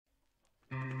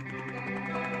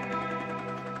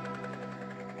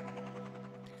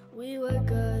were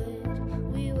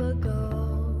good, we were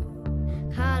gold,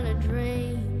 kind of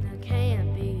dream that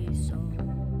can't be sold.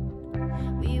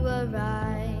 We were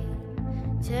right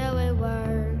till we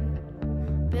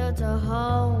weren't, built a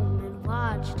home and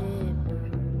watched it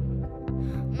burn.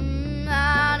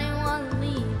 I didn't want to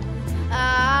leave,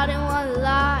 I didn't want to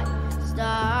lie,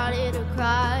 started to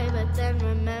cry, but then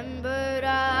remembered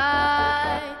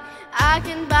I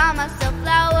can buy myself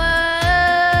flowers,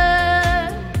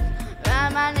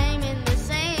 write my name in the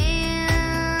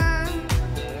sand,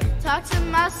 talk to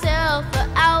myself for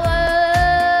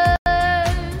hours,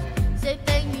 say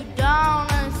things you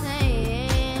don't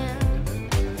understand.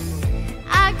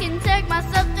 I can take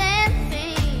myself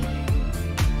dancing,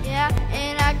 yeah,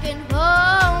 and I can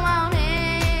hold my own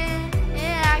hand,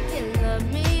 and I can love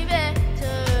me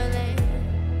better than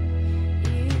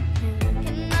you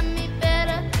can love me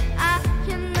better. I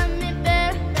can love me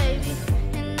better, baby.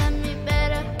 Can love me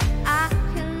better. I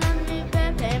can love me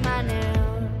better. Paint my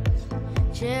nails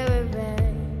cherry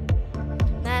red,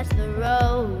 match the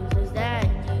roses that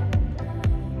you made.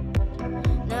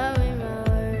 No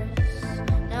remorse,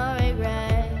 no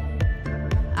regret.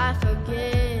 I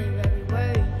forgive every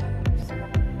word you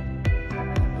said.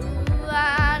 Ooh, I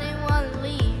didn't want to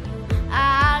leave, I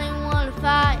didn't want to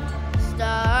fight.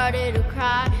 Started to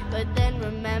cry, but then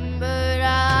remembered I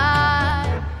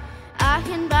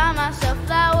can buy myself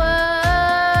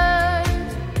flowers,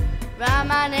 write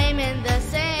my name in the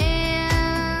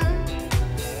sand,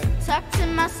 talk to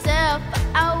myself for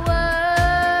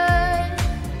hours,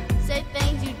 say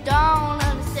things you don't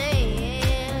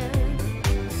understand.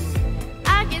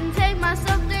 I can take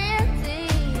myself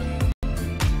dancing,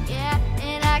 yeah,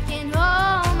 and I can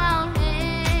hold my own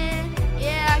hand,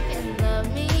 yeah, I can love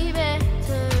me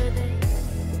better than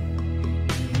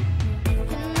you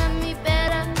can love me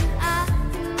better. I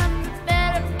can love me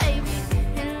better, baby.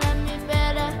 Can love me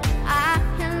better. I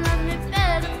can love me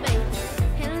better, baby.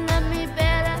 Can love me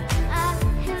better. I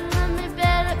can love me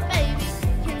better, baby.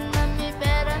 Can love me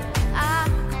better.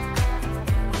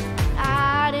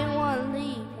 I didn't want to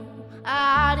leave,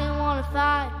 I didn't want to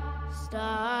fight.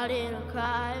 Started to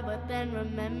cry, but then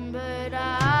remembered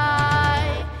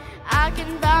I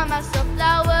can buy myself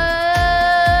flowers,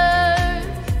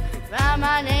 write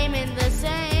my name in the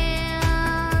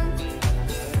sand,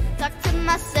 talk to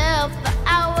myself for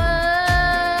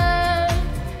hours,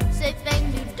 say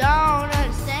things you don't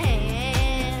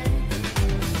understand.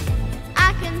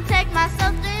 I can take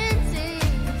myself dancing,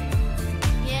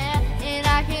 yeah, and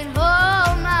I can